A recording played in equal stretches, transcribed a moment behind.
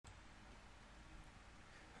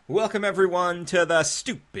Welcome, everyone, to the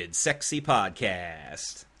Stupid Sexy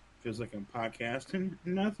Podcast. Feels like I'm podcasting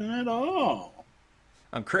nothing at all.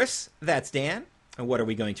 I'm Chris, that's Dan, and what are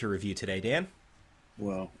we going to review today, Dan?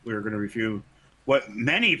 Well, we're going to review what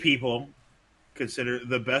many people consider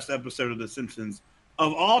the best episode of The Simpsons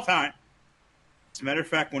of all time. As a matter of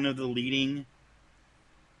fact, one of the leading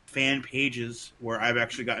fan pages where I've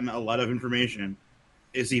actually gotten a lot of information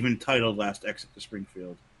is even titled Last Exit to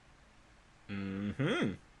Springfield.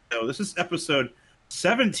 Mm-hmm. So this is episode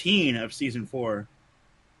 17 of season 4.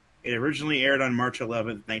 It originally aired on March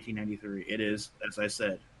 11th, 1993. It is, as I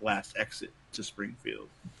said, Last Exit to Springfield.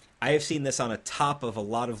 I have seen this on a top of a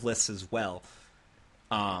lot of lists as well.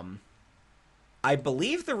 I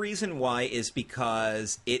believe the reason why is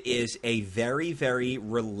because it is a very, very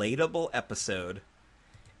relatable episode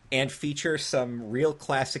and features some real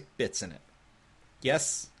classic bits in it.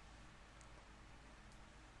 Yes?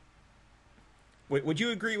 Would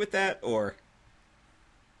you agree with that, or?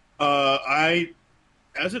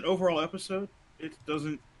 As an overall episode, it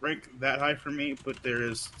doesn't rank that high for me, but there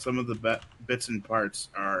is some of the bits and parts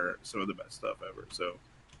are some of the best stuff ever. So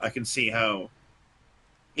I can see how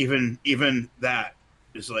even that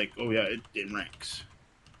is like, oh yeah, it ranks.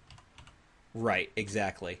 Right,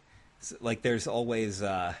 exactly. Like there's always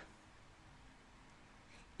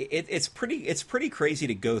it's pretty crazy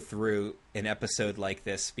to go through an episode like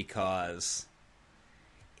this because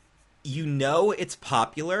you know it's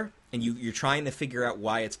popular and you're trying to figure out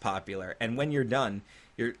why it's popular, and when you're done,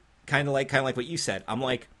 you're kind of like what you said. I'm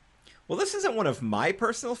like, well, this isn't one of my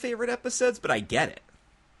personal favorite episodes, but I get it.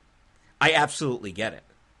 I absolutely get it.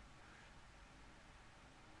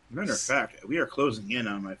 Matter of fact, we are closing in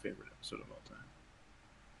on my favorite episode of all time.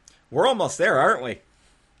 We're almost there, aren't we?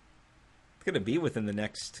 It's going to be within the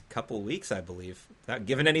next couple of weeks, I believe. Not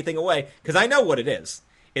giving anything away, because I know what it is.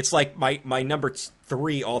 It's like my number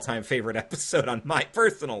 3 all-time favorite episode on my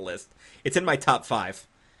personal list. It's in my top 5.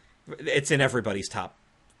 It's in everybody's top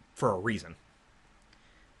for a reason.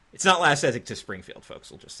 It's not Last Exit to Springfield, folks.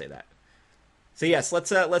 We'll just say that. So yes,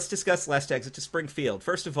 let's discuss Last Exit to Springfield.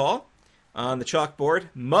 First of all, on the chalkboard,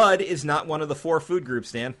 mud is not one of the 4 food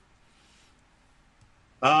groups, Dan.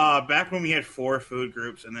 Back when we had 4 food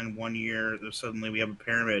groups, and then one year suddenly we have a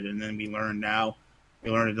pyramid, and then we learned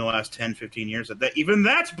in the last 10, 15 years that even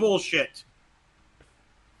that's bullshit.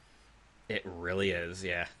 It really is,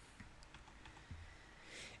 yeah.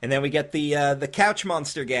 And then we get the couch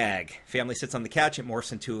monster gag. Family sits on the couch, it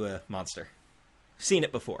morphs into a monster. Seen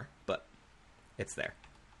it before, but it's there.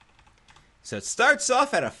 So it starts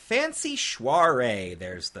off at a fancy soiree.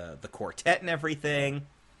 There's the quartet and everything.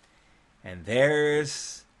 And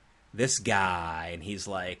there's this guy, and he's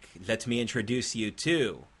like, let me introduce you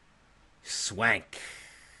to Swank.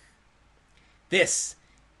 This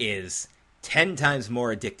is 10 times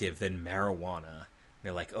more addictive than marijuana.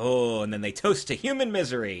 They're like, oh, and then they toast to human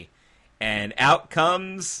misery. And out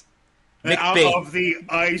comes McBain. Out of the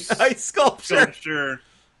ice sculpture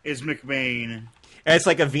is McBain. And it's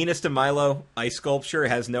like a Venus de Milo ice sculpture. It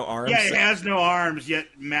has no arms. Yeah, it has no arms, yet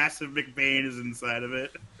massive McBain is inside of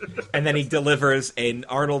it. And then he delivers an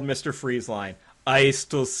Arnold Mr. Freeze line. Ice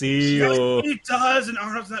to see you. Yes, he does, and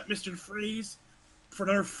Arnold's not Mr. Freeze for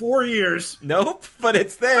another 4 years. Nope, but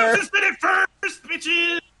it's there. Simpsons did it first,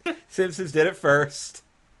 bitches! Simpsons did it first.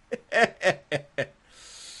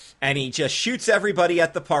 And he just shoots everybody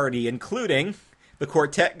at the party, including the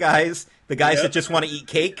quartet guys, the guys that just want to eat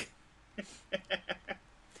cake.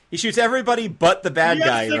 He shoots everybody but the bad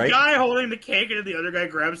guy, right? The guy holding the cake, and then the other guy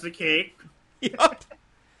grabs the cake. Yep.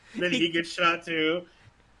 Then he gets shot too.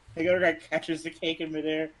 The other guy catches the cake in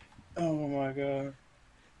midair. Oh my god.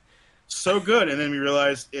 So good, and then we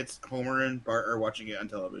realize it's Homer and Bart are watching it on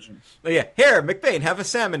television. Oh, yeah, here, McBain, have a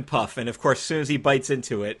salmon puff. And of course, as soon as he bites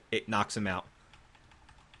into it, it knocks him out.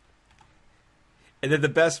 And then the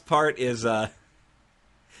best part is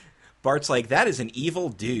Bart's like, that is an evil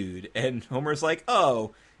dude. And Homer's like,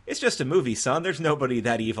 oh, it's just a movie, son. There's nobody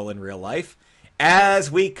that evil in real life.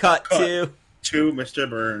 As we cut to Mr.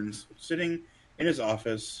 Burns, sitting in his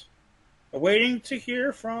office, awaiting to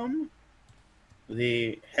hear from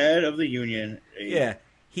the head of the union. Yeah.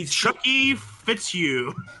 He's Chucky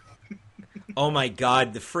Fitzhugh. Oh my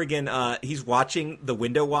god, the friggin', he's watching the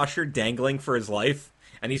window washer dangling for his life,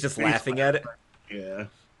 and he's just laughing at it. Yeah.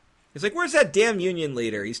 He's like, where's that damn union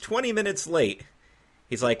leader? He's 20 minutes late.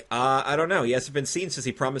 He's like, I don't know. He hasn't been seen since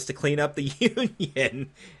he promised to clean up the union.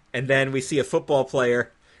 And then we see a football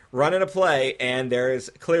player running a play, and there's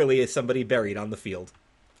clearly somebody buried on the field.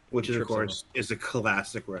 Which, of course, is a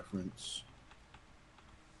classic reference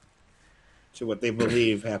to what they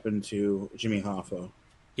believe happened to Jimmy Hoffa.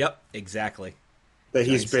 Yep, exactly. that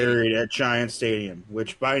he's Giant Stadium. buried at Giant Stadium,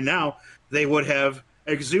 which by now they would have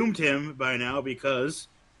exhumed him by now because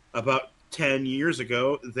about 10 years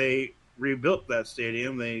ago they rebuilt that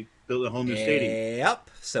stadium. They built a whole new stadium. Yep.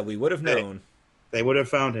 So we would have known. They would have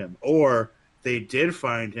found him. Or they did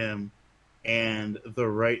find him and the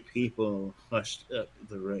right people hushed up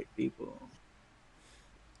the right people.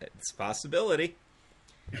 It's a possibility.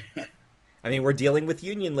 I mean, we're dealing with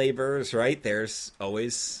union laborers, right? There's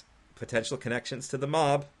always potential connections to the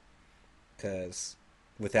mob. Because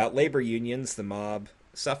without labor unions, the mob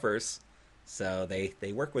suffers. So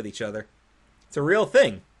they work with each other. It's a real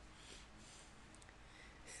thing.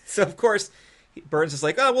 So, of course, Burns is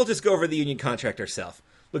like, oh, we'll just go over the union contract ourselves.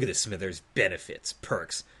 Look at this, Smithers. Benefits,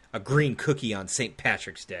 perks, a green cookie on St.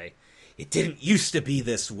 Patrick's Day. It didn't used to be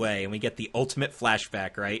this way. And we get the ultimate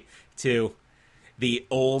flashback, right, to the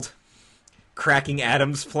old Cracking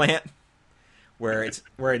Adams plant, where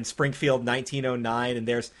we're in Springfield 1909, and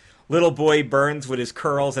there's little boy Burns with his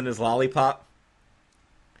curls and his lollipop.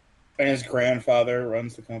 And his grandfather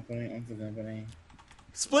runs the company.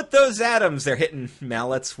 Split those atoms. They're hitting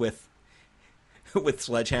mallets with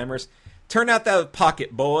sledgehammers. Turn out that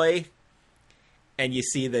pocket, boy. And you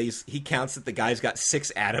see these. He counts that the guy's got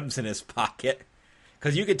 6 atoms in his pocket.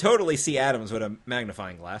 Because you could totally see atoms with a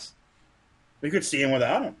magnifying glass. We could see him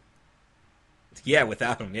without him. Yeah,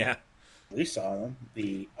 without him, yeah. We saw them,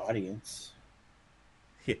 the audience.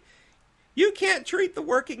 You can't treat the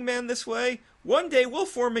working man this way. One day we'll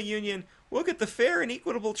form a union. We'll get the fair and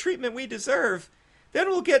equitable treatment we deserve. Then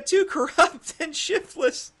we'll get too corrupt and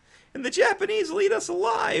shiftless, and the Japanese will eat us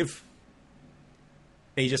alive.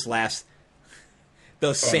 And he just laughs.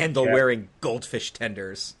 Those sandal-wearing goldfish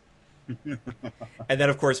tenders. And then,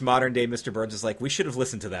 of course, modern-day Mr. Burns is like, we should have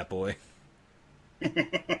listened to that boy.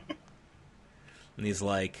 And he's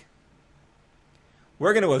like,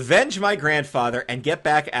 we're going to avenge my grandfather and get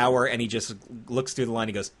back our... And he just looks through the line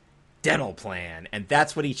and goes, dental plan. And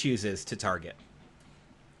that's what he chooses to target.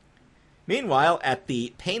 Meanwhile, at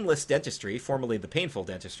the Painless Dentistry, formerly the Painful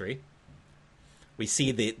Dentistry, we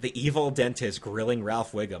see the evil dentist grilling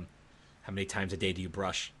Ralph Wiggum. How many times a day do you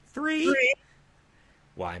brush? 3.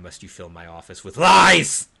 Why must you fill my office with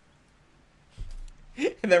lies?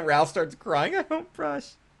 And then Ralph starts crying. I don't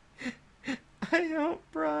brush. I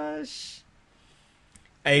don't brush.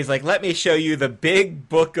 And he's like, let me show you the big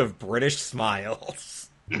book of British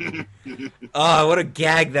smiles. Oh, what a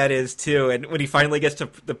gag that is, too. And when he finally gets to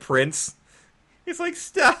the prince, he's like,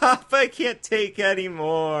 stop, I can't take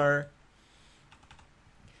anymore.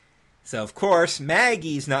 So, of course,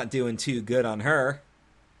 Maggie's not doing too good on her.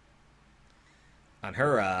 On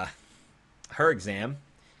her exam.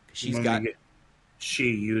 She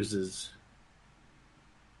uses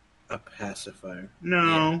a pacifier.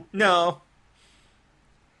 No. Yeah. No.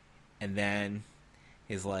 And then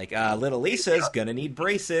he's like, little Lisa's gonna need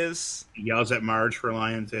braces. He yells at Marge for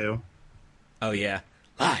lying, too. Oh, yeah.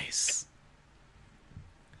 Lies.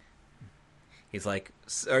 He's like,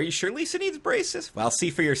 are you sure Lisa needs braces? Well, see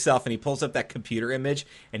for yourself. And he pulls up that computer image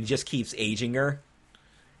and he just keeps aging her.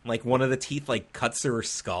 Like, one of the teeth, like, cuts through her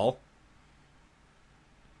skull.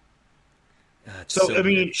 So I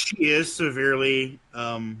mean, she is severely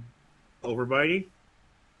overbiting.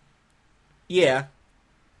 Yeah.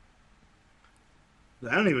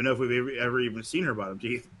 I don't even know if we've ever even seen her bottom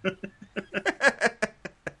teeth.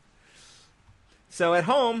 So at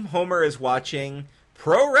home, Homer is watching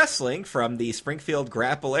pro wrestling from the Springfield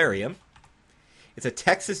Grapplarium. It's a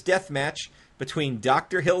Texas death match between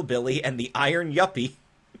Dr. Hillbilly and the Iron Yuppie.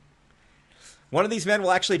 One of these men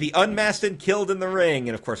will actually be unmasked and killed in the ring.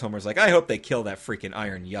 And of course, Homer's like, I hope they kill that freaking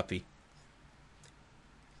Iron Yuppie.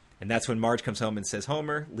 And that's when Marge comes home and says,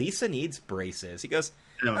 Homer, Lisa needs braces. He goes,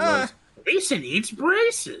 Lisa needs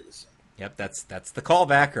braces. Yep, that's the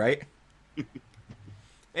callback, right? And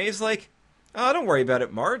he's like, oh, don't worry about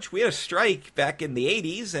it, Marge. We had a strike back in the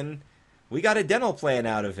 80s, and we got a dental plan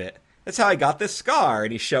out of it. That's how I got this scar.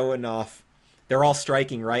 And he's showing off. They're all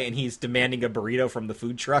striking, right? And he's demanding a burrito from the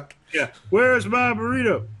food truck. Yeah. Where's my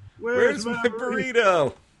burrito? Where's my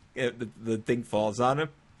burrito? Yeah, the thing falls on him.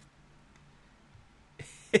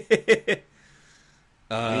 He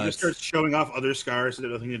just starts showing off other scars that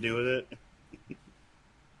have nothing to do with it.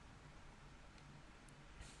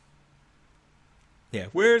 Yeah,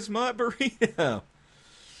 where's my burrito?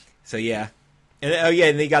 So, yeah. And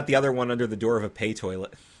and they got the other one under the door of a pay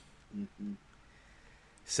toilet. Mm-hmm.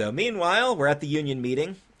 So, meanwhile, we're at the union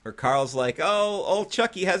meeting, where Carl's like, oh, old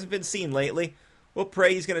Chucky hasn't been seen lately. We'll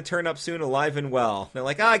pray he's going to turn up soon alive and well. And they're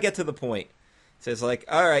like, get to the point. Says, like,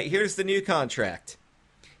 all right, here's the new contract.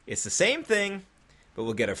 It's the same thing, but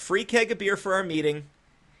we'll get a free keg of beer for our meeting,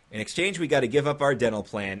 In exchange, we got to give up our dental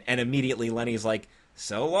plan. And immediately Lenny's like,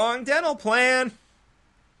 so long, dental plan.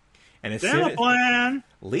 And as Dental soon plan.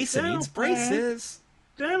 Lisa Dental needs plan. braces.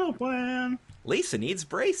 Dental plan. Lisa needs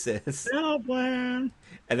braces. Dental plan.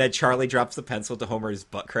 And then Charlie drops the pencil to Homer's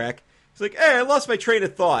butt crack. He's like, hey, I lost my train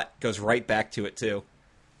of thought. Goes right back to it, too.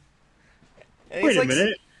 And Wait he's a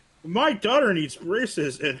minute. My daughter needs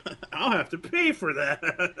braces, and I'll have to pay for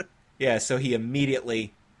that. Yeah, so he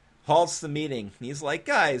immediately halts the meeting. He's like,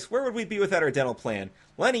 guys, where would we be without our dental plan?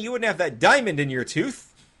 Lenny, you wouldn't have that diamond in your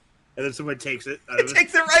tooth. And then someone takes it out He of it.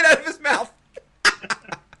 takes it right out of his mouth.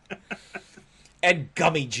 And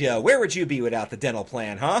Gummy Joe, where would you be without the dental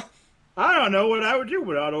plan, huh? I don't know what I would do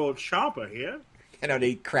without old Champa here. And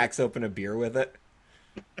he cracks open a beer with it.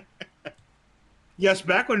 Yes,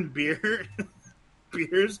 back when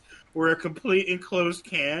beers were a complete enclosed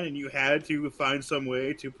can and you had to find some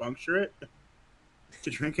way to puncture it to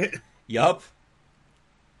drink it. Yup.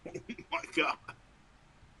 Oh my god.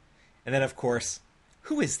 And then, of course,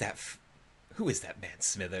 who is that man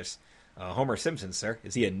Smithers? Homer Simpson, sir.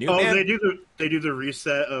 Is he a new man? They do the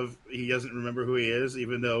reset of he doesn't remember who he is,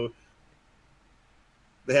 even though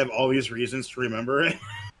they have all these reasons to remember it.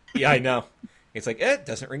 Yeah, I know. It's like, it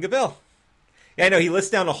doesn't ring a bell. Yeah, I know. He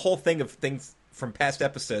lists down a whole thing of things from past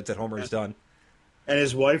episodes that Homer's done. And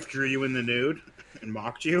his wife drew you in the nude and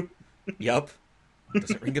mocked you. Yup.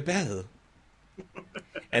 Doesn't ring a bell.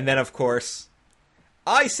 And then, of course,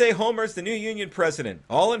 I say Homer's the new Union president.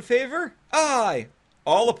 All in favor? Aye.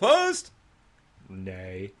 All opposed?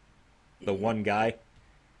 Nay. The one guy.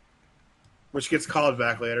 Which gets called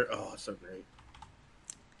back later. Oh, so great.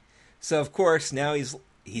 So, of course, now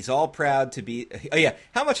he's all proud to be... Oh, yeah.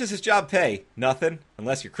 How much does his job pay? Nothing.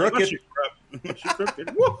 Unless you're crooked. Unless you're crooked.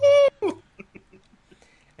 Woohoo!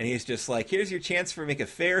 And he's just like, here's your chance for make a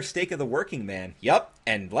fair stake of the working man. Yup.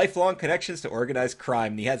 And lifelong connections to organized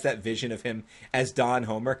crime. And he has that vision of him as Don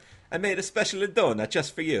Homer. I made a special donut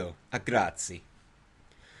just for you. A grazie.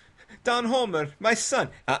 Don Homer, my son.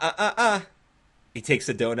 He takes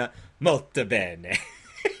a donut. Molto bene.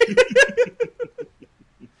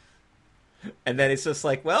 And then it's just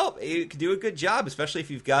like, well, you can do a good job, especially if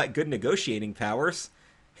you've got good negotiating powers.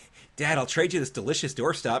 Dad, I'll trade you this delicious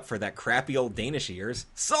doorstop for that crappy old Danish ears.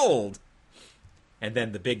 Sold! And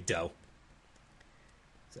then the big dough.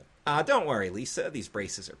 So, don't worry, Lisa. These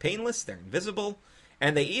braces are painless, they're invisible,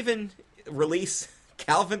 and they even release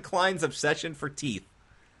Calvin Klein's obsession for teeth.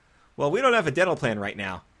 Well, we don't have a dental plan right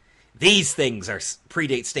now. These things are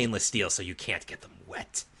predate stainless steel, so you can't get them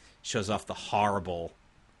wet. Shows off the horrible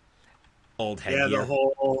old headgear.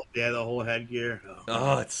 Yeah, the whole headgear.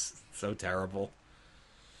 Oh, it's so terrible.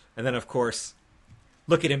 And then, of course,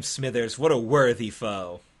 look at him, Smithers. What a worthy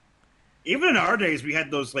foe. Even in our days, we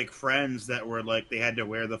had those like friends that were like they had to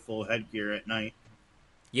wear the full headgear at night.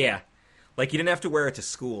 Yeah, like you didn't have to wear it to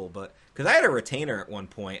school, but because I had a retainer at one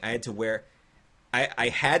point, I had to wear. I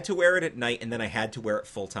had to wear it at night, and then I had to wear it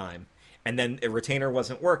full time, and then a retainer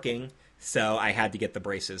wasn't working, so I had to get the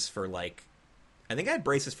braces for like, I think I had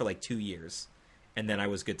braces for like 2 years, and then I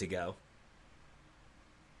was good to go.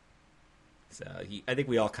 So I think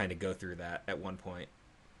we all kind of go through that at one point.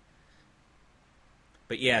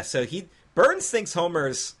 But yeah, so Burns thinks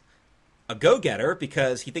Homer's a go-getter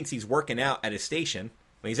because he thinks he's working out at his station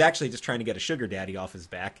when he's actually just trying to get a sugar daddy off his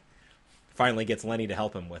back. Finally gets Lenny to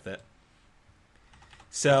help him with it.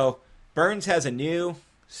 So Burns has a new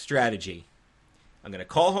strategy. I'm going to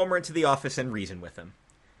call Homer into the office and reason with him.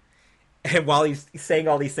 And while he's saying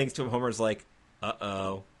all these things to him, Homer's like,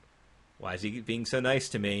 uh-oh, why is he being so nice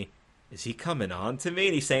to me? Is he coming on to me?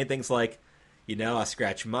 And he's saying things like, you know, you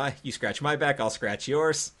scratch my back, I'll scratch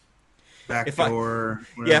yours. Backdoor.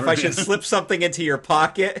 If I should slip something into your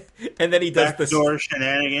pocket. And then he does backdoor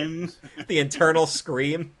shenanigans. The internal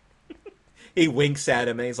scream. He winks at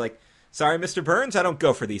him and he's like, sorry, Mr. Burns, I don't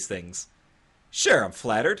go for these things. Sure, I'm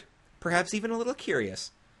flattered. Perhaps even a little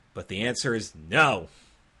curious. But the answer is no.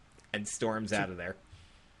 And storms out of there.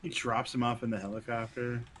 He drops him off in the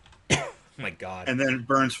helicopter. Oh my God. And then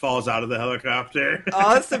Burns falls out of the helicopter.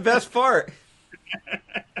 Oh, that's the best part.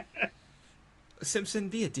 Simpson,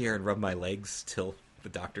 be a dear and rub my legs till the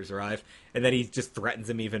doctors arrive. And then he just threatens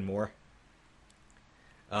him even more.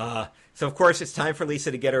 So, of course, it's time for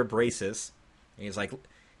Lisa to get her braces. And he's like,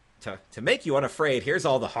 to make you unafraid, here's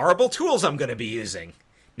all the horrible tools I'm going to be using.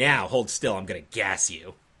 Now, hold still, I'm going to gas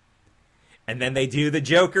you. And then they do the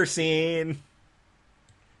Joker scene.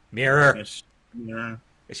 Mirror. Yes. Yeah.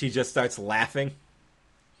 She just starts laughing.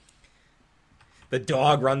 The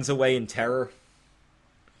dog runs away in terror.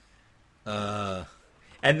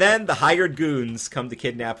 And then the hired goons come to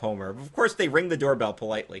kidnap Homer. Of course, they ring the doorbell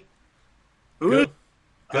politely. Who?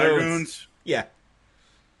 Fire goons. Yeah.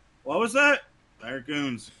 What was that? Fire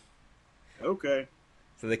goons. Okay.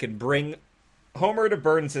 So they can bring Homer to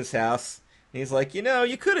Burns' house. And he's like, you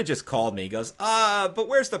could have just called me. He goes, but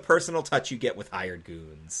where's the personal touch you get with hired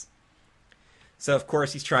goons? So, of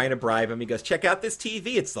course, he's trying to bribe him. He goes, check out this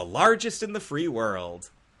TV. It's the largest in the free world.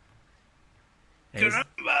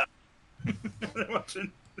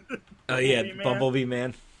 Oh, yeah, Bumblebee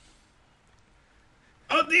Man.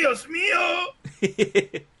 Oh, Dios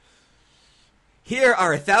mío! Here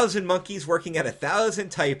are 1,000 monkeys working at 1,000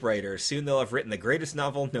 typewriters. Soon they'll have written the greatest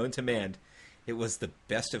novel known to man. It was the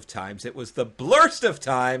best of times. It was the blurst of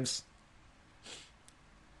times.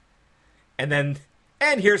 And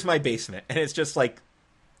here's my basement. And it's just like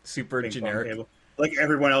super generic. Table. Like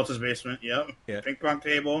everyone else's basement. Yep. Yeah. Ping pong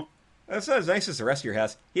table. That's not as nice as the rest of your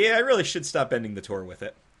house. Yeah, I really should stop ending the tour with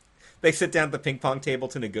it. They sit down at the ping pong table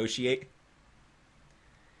to negotiate.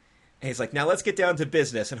 And he's like, now let's get down to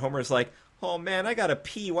business. And Homer's like, oh man, I gotta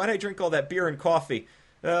pee. Why'd I drink all that beer and coffee?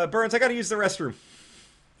 Burns, I gotta use the restroom.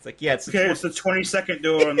 It's like, yeah, it's the 22nd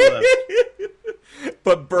door on the left.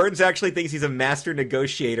 But Burns actually thinks he's a master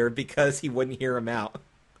negotiator because he wouldn't hear him out.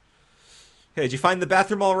 Hey, did you find the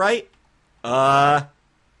bathroom all right?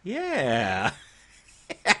 Yeah.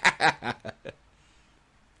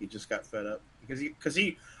 He just got fed up because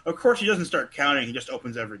he of course he doesn't start counting. He just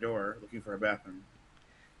opens every door looking for a bathroom.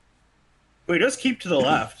 But he does keep to the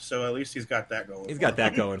left, so at least he's got that going. He's got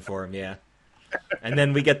that going for him, yeah. And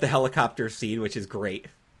then we get the helicopter scene, which is great.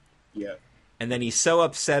 Yeah. And then he's so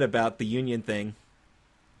upset about the union thing.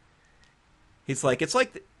 He's like, it's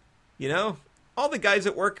like, all the guys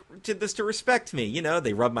at work did this to respect me.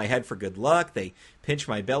 They rub my head for good luck. They pinch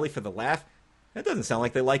my belly for the laugh. That doesn't sound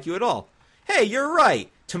like they like you at all. Hey, you're right.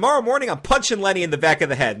 Tomorrow morning I'm punching Lenny in the back of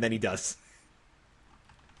the head. And then he does.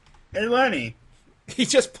 Hey, Lenny. He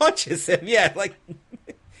just punches him, yeah.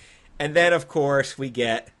 And then, of course, we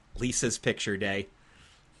get Lisa's picture day.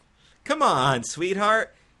 Come on,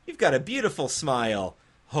 sweetheart. You've got a beautiful smile.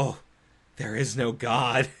 Oh, there is no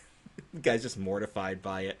God. The guy's just mortified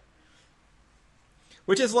by it.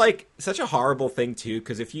 Which is, such a horrible thing, too,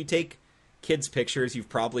 because if you take kids' pictures, you've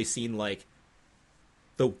probably seen,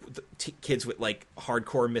 the kids with,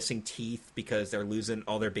 hardcore missing teeth because they're losing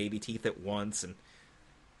all their baby teeth at once, and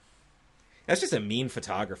that's just a mean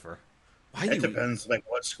photographer. It depends,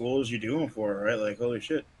 what schools you do them for, right? Holy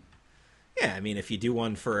shit. Yeah, I mean, if you do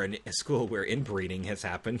one for a school where inbreeding has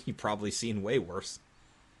happened, you've probably seen way worse.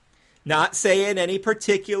 Not saying any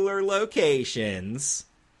particular locations.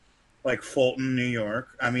 Like Fulton, New York.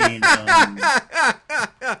 I mean...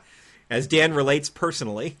 As Dan relates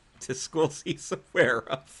personally to schools he's aware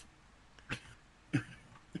of.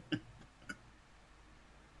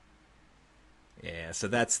 Yeah, so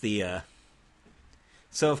that's the...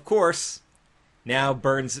 So, of course, now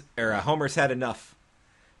Homer's had enough.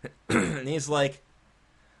 And he's like,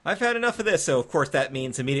 I've had enough of this. So, of course, that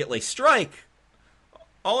means immediately strike.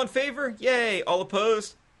 All in favor? Yay. All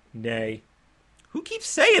opposed? Nay. Who keeps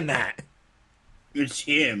saying that? It's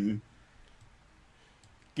him.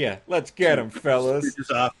 Yeah, let's get him, fellas. He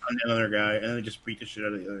just off on the other guy, and then just beat the shit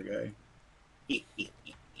out of the other guy.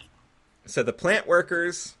 So the plant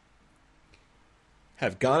workers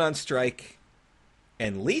have gone on strike,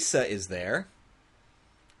 and Lisa is there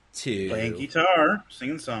to... playing guitar,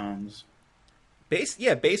 singing songs.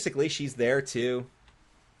 Basically, she's there to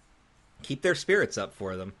keep their spirits up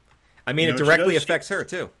for them. I mean, it directly affects her,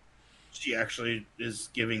 too. She actually is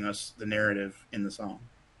giving us the narrative in the song.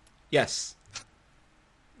 Yes.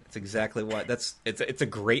 That's exactly what... It's a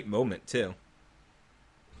great moment, too.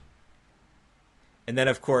 And then,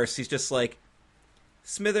 of course, he's just like,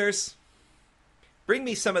 Smithers, bring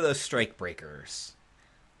me some of those strike breakers.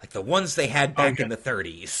 Like the ones they had back in the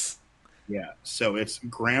 30s. Yeah, so it's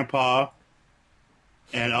Grandpa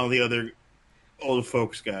and all the other old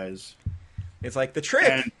folks guys. It's like the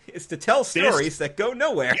trick is to tell stories that go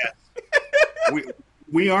nowhere. Yes.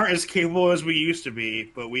 we aren't as capable as we used to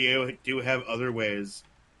be, but we do have other ways.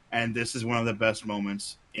 And this is one of the best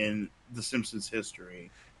moments in The Simpsons history.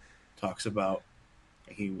 Talks about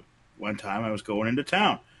one time I was going into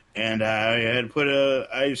town and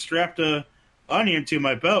I strapped a onion to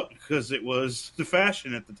my belt because it was the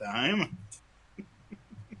fashion at the time.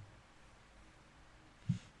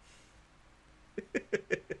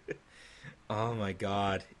 Oh my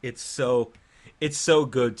god, it's so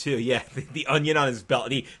good too. Yeah, the onion on his belt,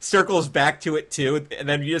 and he circles back to it too, and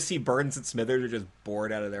then you just see Burns and Smithers are just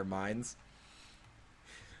bored out of their minds.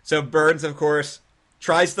 So Burns, of course,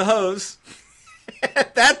 tries the hose.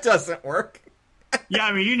 That doesn't work. Yeah,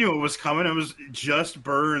 I mean, you knew it was coming. It was just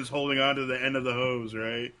Burns holding on to the end of the hose,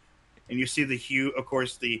 right? and you see the hue, of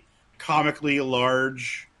course, the comically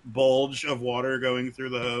large bulge of water going through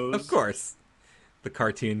the hose. Of course. The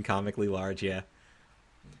cartoon comically large, yeah.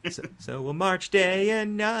 So we'll march day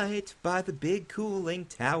and night by the big cooling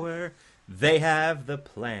tower. They have the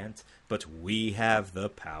plant, but we have the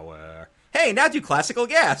power. Hey, now do classical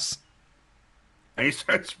gas. And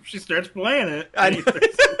she starts playing it. And he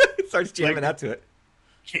starts jamming out to it.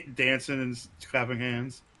 Dancing and clapping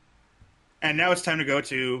hands. And now it's time to go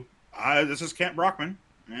to, this is Kent Brockman.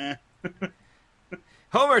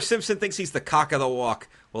 Homer Simpson thinks he's the cock of the walk.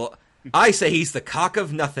 Well, I say he's the cock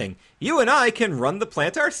of nothing. You and I can run the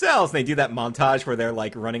plant ourselves. And they do that montage where they're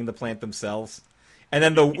like running the plant themselves. And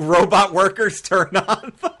then the robot workers turn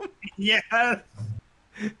on them. Yeah.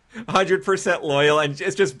 100% loyal, and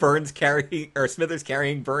it's just Smithers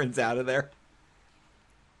carrying Burns out of there.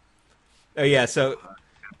 Oh yeah, so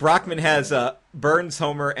Brockman has Burns,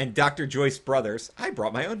 Homer, and Dr. Joyce Brothers. I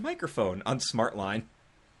brought my own microphone on Smartline.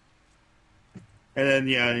 And then,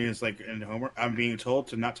 yeah, he's like, and Homer, I'm being told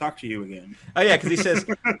to not talk to you again. Oh yeah, because he says,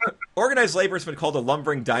 organized labor has been called a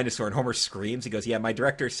lumbering dinosaur, and Homer screams. He goes, yeah, my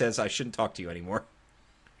director says I shouldn't talk to you anymore.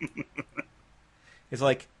 He's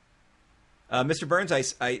like, Mr. Burns,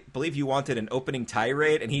 I believe you wanted an opening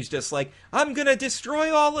tirade, and he's just like, I'm gonna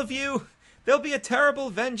destroy all of you! There'll be a terrible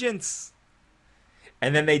vengeance!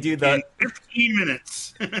 And then they do the... In 15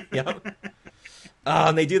 minutes! Yep.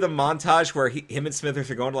 And they do the montage where him and Smithers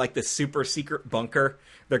are going to, like, this super secret bunker.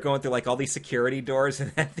 They're going through, like, all these security doors,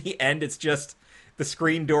 and at the end it's just the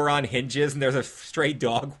screen door on hinges, and there's a stray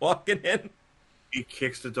dog walking in. He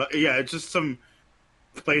kicks the dog. Yeah, it's just some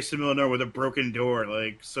place in the middle of nowhere with a broken door,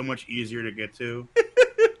 like, so much easier to get to.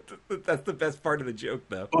 That's the best part of the joke,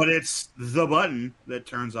 though. But it's the button that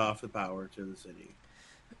turns off the power to the city.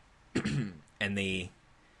 And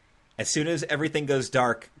as soon as everything goes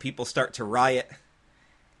dark, people start to riot.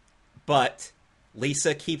 But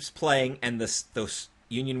Lisa keeps playing, and those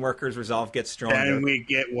union workers' resolve gets stronger. And we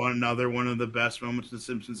get another one of the best moments in The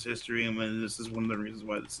Simpsons history, and this is one of the reasons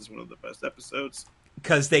why this is one of the best episodes.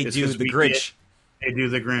 Because they do the Grinch. They do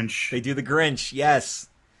the Grinch. They do the Grinch, yes.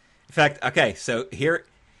 In fact, okay, so here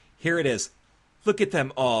it is. Look at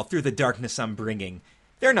them all through the darkness I'm bringing.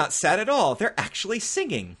 They're not sad at all. They're actually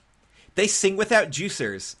singing. They sing without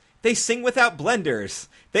juicers. They sing without blenders.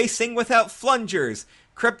 They sing without flungers,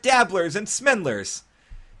 crep dabblers, and smendlers.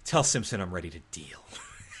 Tell Simpson I'm ready to deal.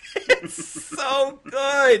 It's so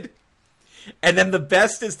good. And then the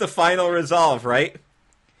best is the final resolve, right?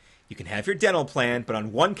 You can have your dental plan, but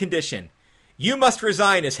on one condition. You must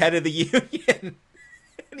resign as head of the union.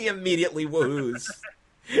 And he immediately woohoos.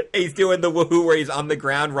 He's doing the woohoo where he's on the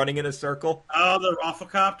ground running in a circle. Oh, the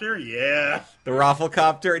Rafflecopter? Yeah. The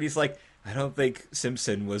Rafflecopter. And he's like, I don't think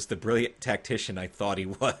Simpson was the brilliant tactician I thought he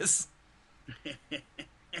was.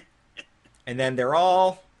 And then they're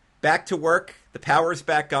all back to work. The power's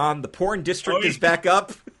back on. The porn district is back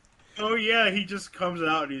up. Oh, yeah. He just comes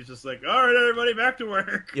out and he's just like, all right, everybody, back to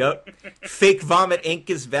work. Yep. Fake Vomit Inc.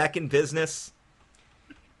 is back in business.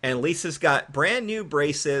 And Lisa's got brand new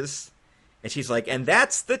braces. And she's like, and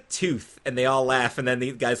that's the tooth. And they all laugh. And then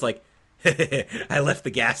the guy's like, I left the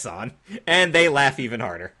gas on. And they laugh even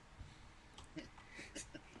harder.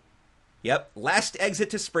 Yep. Last exit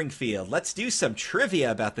to Springfield. Let's do some trivia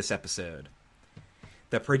about this episode.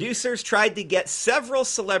 The producers tried to get several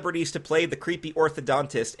celebrities to play the creepy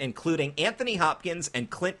orthodontist, including Anthony Hopkins and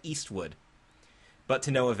Clint Eastwood. But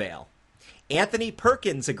to no avail. Anthony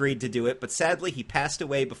Perkins agreed to do it, but sadly he passed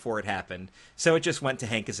away before it happened, so it just went to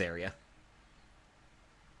Hank Azaria.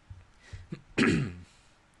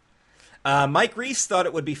 Mike Reese thought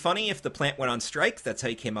it would be funny if the plant went on strike. That's how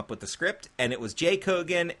he came up with the script. And it was Jay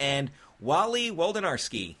Kogan and Wally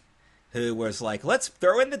Woldonarski who was like, let's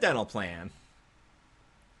throw in the dental plan.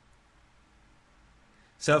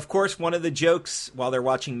 So, of course, one of the jokes while they're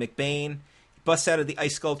watching McBain, busts out of the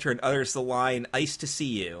ice sculpture and utters the line, "Ice to see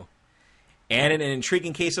you." And in an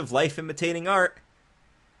intriguing case of life imitating art,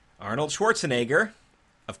 Arnold Schwarzenegger,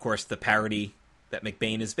 of course the parody that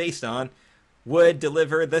McBain is based on, would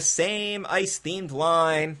deliver the same ice-themed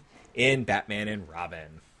line in Batman and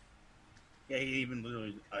Robin. Yeah, he even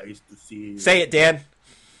literally, "Ice to see you." Say it, Dan.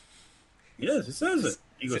 Yes, he says it.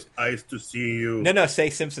 He goes, "Ice to see you." No,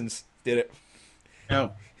 say Simpsons did it.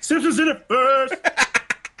 No. Simpsons did it first!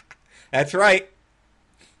 That's right.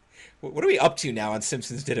 What are we up to now on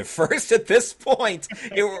Simpsons Did It First at this point?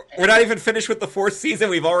 We're not even finished with the fourth season.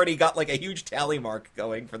 We've already got like a huge tally mark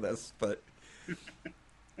going for this. But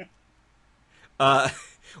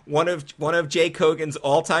one of Jay Kogan's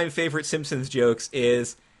all-time favorite Simpsons jokes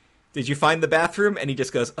is, "Did you find the bathroom?" And he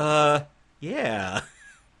just goes, yeah.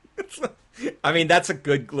 I mean, that's a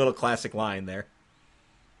good little classic line there.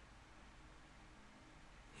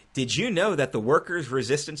 Did you know that the workers'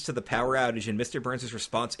 resistance to the power outage and Mr. Burns'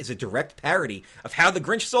 response is a direct parody of How the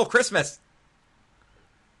Grinch Stole Christmas?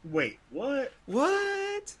 Wait, what?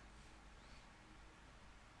 What?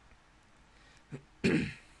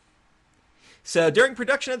 So during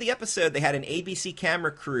production of the episode, they had an ABC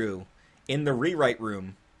camera crew in the rewrite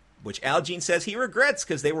room, which Al Jean says he regrets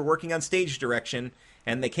because they were working on stage direction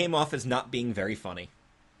and they came off as not being very funny.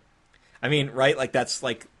 I mean, right? Like, that's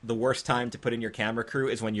like the worst time to put in your camera crew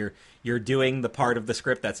is when you're doing the part of the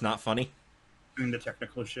script that's not funny. And the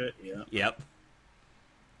technical shit, yeah. Yep.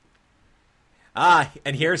 Ah,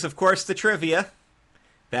 and here's, of course, the trivia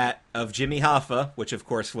that of Jimmy Hoffa, which, of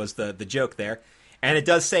course, was the joke there. And it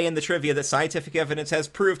does say in the trivia that scientific evidence has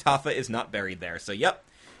proved Hoffa is not buried there. So, yep,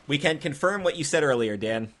 we can confirm what you said earlier,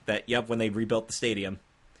 Dan, that, yep, when they rebuilt the stadium,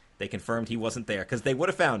 they confirmed he wasn't there, because they would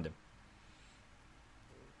have found him.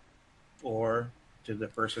 Or did the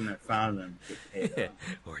person that found them get paid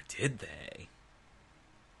off? Or did they?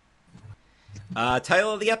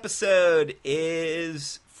 Title of the episode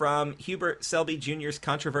is from Hubert Selby Jr.'s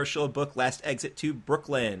controversial book Last Exit to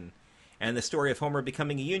Brooklyn. And the story of Homer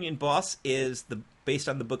becoming a union boss is based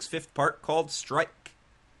on the book's fifth part called Strike.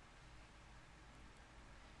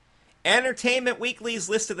 Entertainment Weekly's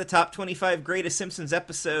list of the top 25 greatest Simpsons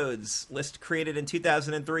episodes. List created in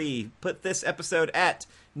 2003. Put this episode at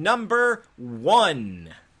number 1.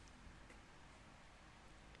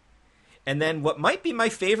 And then what might be my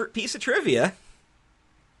favorite piece of trivia.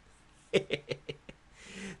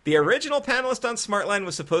 The original panelist on Smartline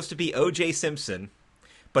was supposed to be O.J. Simpson,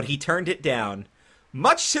 but he turned it down,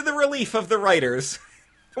 much to the relief of the writers,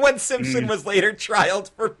 when Simpson was later trialed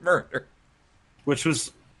for murder. Which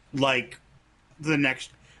was, like, the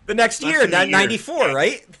next year, 94,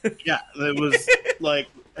 right? Yeah, it was, like,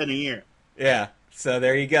 in a year. Yeah, so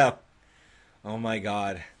there you go. Oh, my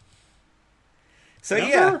God. So,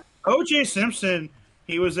 Remember? yeah. O.J. Simpson,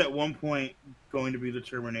 he was at one point going to be the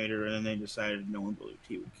Terminator, and then they decided no one believed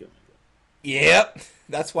he would kill him. Yep,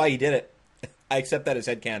 that's why he did it. I accept that as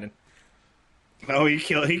headcanon. Oh, he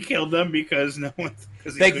killed them because no one.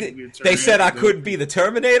 They said I couldn't be the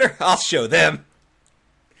Terminator. I'll show them.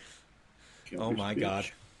 Oh my god.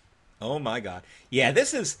 Oh my god. Yeah,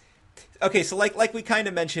 this is okay. So like we kind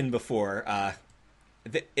of mentioned before,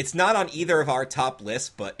 it's not on either of our top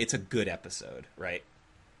lists, but it's a good episode, right?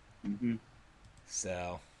 Mm-hmm.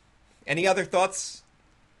 So, any other thoughts?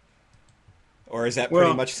 Or is that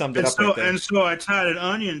pretty much summed it up right there? And so I tied an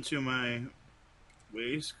onion to my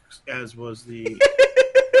waist, as was the...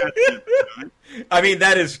 I mean,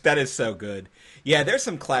 that is so good. Yeah, there's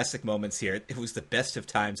some classic moments here. It was the best of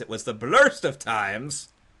times. It was the blurst of times.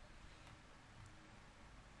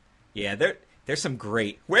 Yeah, there's some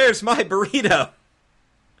great... Where's my burrito?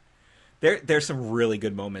 There's some really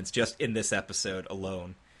good moments just in this episode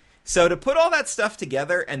alone. So to put all that stuff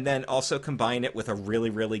together and then also combine it with a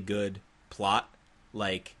really, really good plot,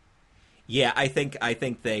 like, yeah, I think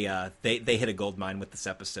they hit a gold mine with this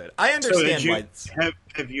episode. I understand why.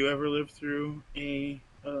 Have you ever lived through a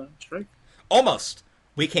strike? Almost.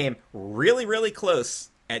 We came really, really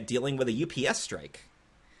close at dealing with a UPS strike.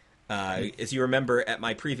 As you remember, at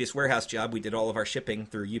my previous warehouse job, we did all of our shipping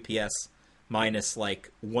through UPS, minus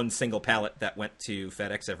like one single pallet that went to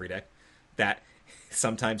FedEx every day. That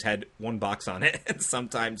sometimes had one box on it, and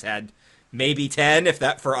sometimes had maybe 10, if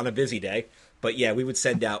that for on a busy day. But yeah, we would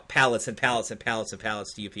send out pallets and pallets and pallets and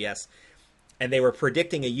pallets to UPS. And they were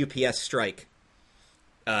predicting a UPS strike.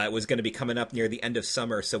 It was going to be coming up near the end of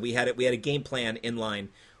summer. So we had a game plan in line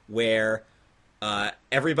where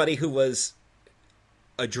everybody who was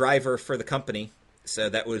a driver for the company, so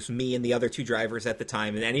that was me and the other 2 drivers at the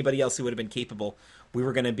time, and anybody else who would have been capable, we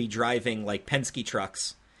were going to be driving like Penske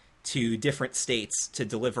trucks to different states to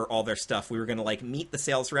deliver all their stuff. We were going to like meet the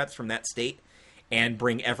sales reps from that state and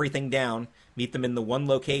bring everything down, meet them in the one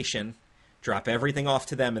location, drop everything off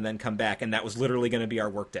to them, and then come back. And that was literally going to be our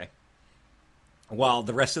workday. While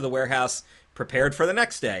the rest of the warehouse prepared for the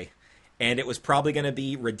next day. And it was probably going to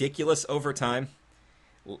be ridiculous overtime,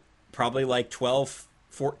 probably like 12,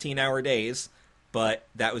 14-hour days, but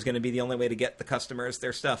that was going to be the only way to get the customers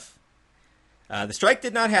their stuff. The strike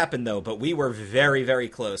did not happen, though, but we were very, very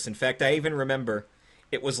close. In fact, I even remember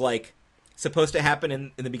it was like supposed to happen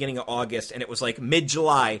in the beginning of August, and it was like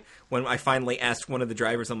mid-July when I finally asked one of the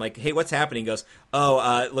drivers, I'm like, hey, what's happening? He goes,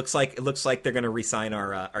 it looks like they're going to re-sign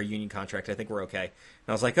our union contract. I think we're okay. And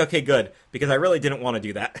I was like, okay, good, because I really didn't want to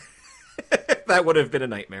do that. That would have been a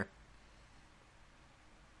nightmare.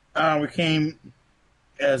 We came,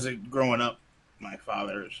 growing up, my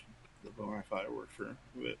father worked for,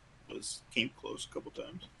 came close a couple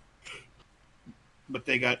times, but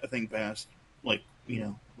they got a thing passed. Like,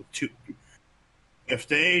 with two. If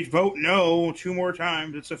they vote no 2 more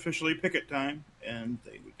times, it's officially picket time, and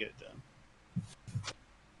they would get it done.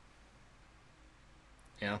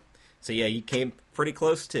 Yeah. So yeah, you came pretty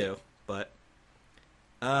close too, but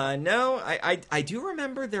no, I do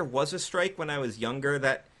remember there was a strike when I was younger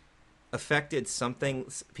that affected something.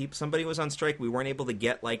 Somebody was on strike. We weren't able to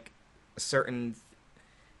get like a certain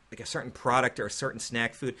product or a certain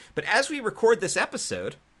snack food. But as we record this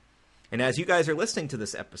episode, and as you guys are listening to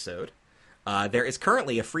this episode, there is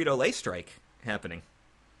currently a Frito-Lay strike happening.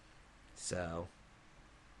 So,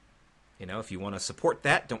 if you want to support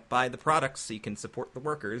that, don't buy the products so you can support the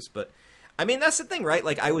workers. But, I mean, that's the thing, right?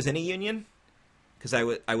 Like, I was in a union, because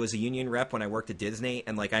I was a union rep when I worked at Disney,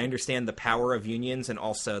 and, like, I understand the power of unions and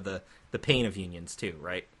also the pain of unions, too,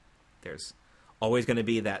 right? There's always going to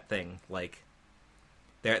be that thing, like,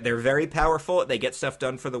 they're very powerful, they get stuff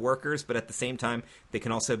done for the workers, but at the same time, they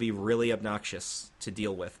can also be really obnoxious to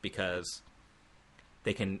deal with, because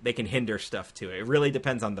they can hinder stuff, too. It really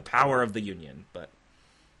depends on the power of the union, but...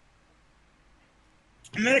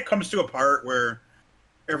 And then it comes to a part where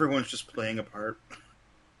everyone's just playing a part.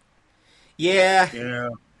 Yeah.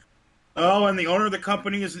 Oh, and the owner of the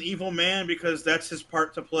company is an evil man because that's his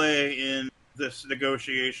part to play in this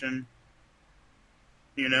negotiation.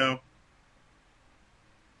 And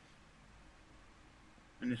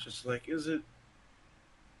it's just like, is it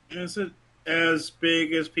as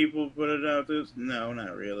big as people put it out there? No,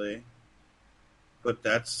 not really. But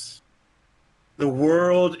the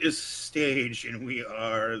world is staged and we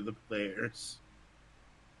are the players.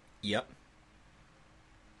 Yep.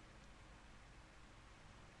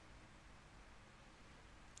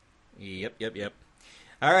 Yep.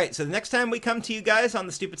 All right, so the next time we come to you guys on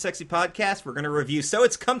the Stupid Sexy Podcast, we're going to review So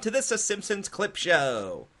It's Come to This, a Simpsons clip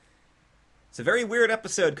show. It's a very weird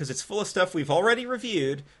episode because it's full of stuff we've already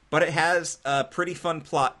reviewed, but it has a pretty fun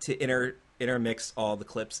plot to intermix all the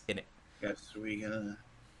clips in it. Yes, we're going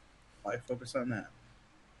to focus on that.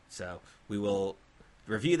 So we will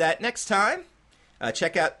review that next time.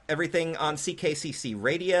 Check out everything on CKCC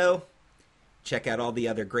Radio. Check out all the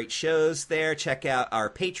other great shows there. Check out our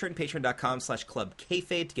patreon.com/Club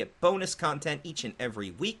Kayfabe to get bonus content each and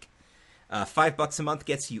every week. $5 a month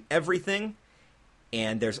gets you everything.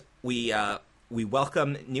 And we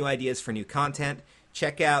welcome new ideas for new content.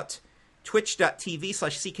 Check out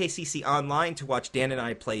twitch.tv/CKCC Online to watch Dan and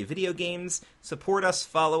I play video games. Support us,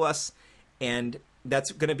 follow us, and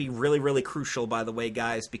that's going to be really, really crucial, by the way,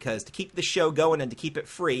 guys, because to keep the show going and to keep it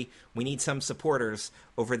free, we need some supporters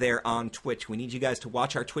over there on Twitch. We need you guys to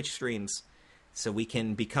watch our Twitch streams so we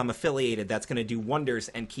can become affiliated. That's going to do wonders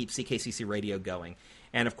and keep CKCC Radio going.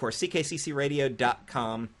 And, of course,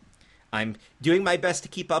 ckccradio.com. I'm doing my best to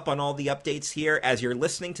keep up on all the updates here. As you're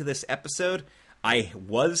listening to this episode, I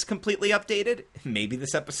was completely updated. Maybe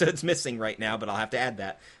this episode's missing right now, but I'll have to add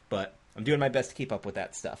that. But I'm doing my best to keep up with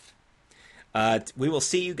that stuff. We will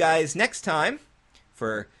see you guys next time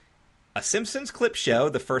for a Simpsons clip show,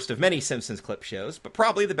 the first of many Simpsons clip shows, but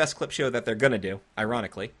probably the best clip show that they're going to do,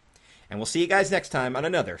 ironically. And we'll see you guys next time on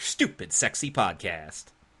another Stupid Sexy Podcast.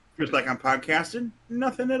 Just like I'm podcasting,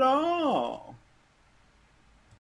 nothing at all.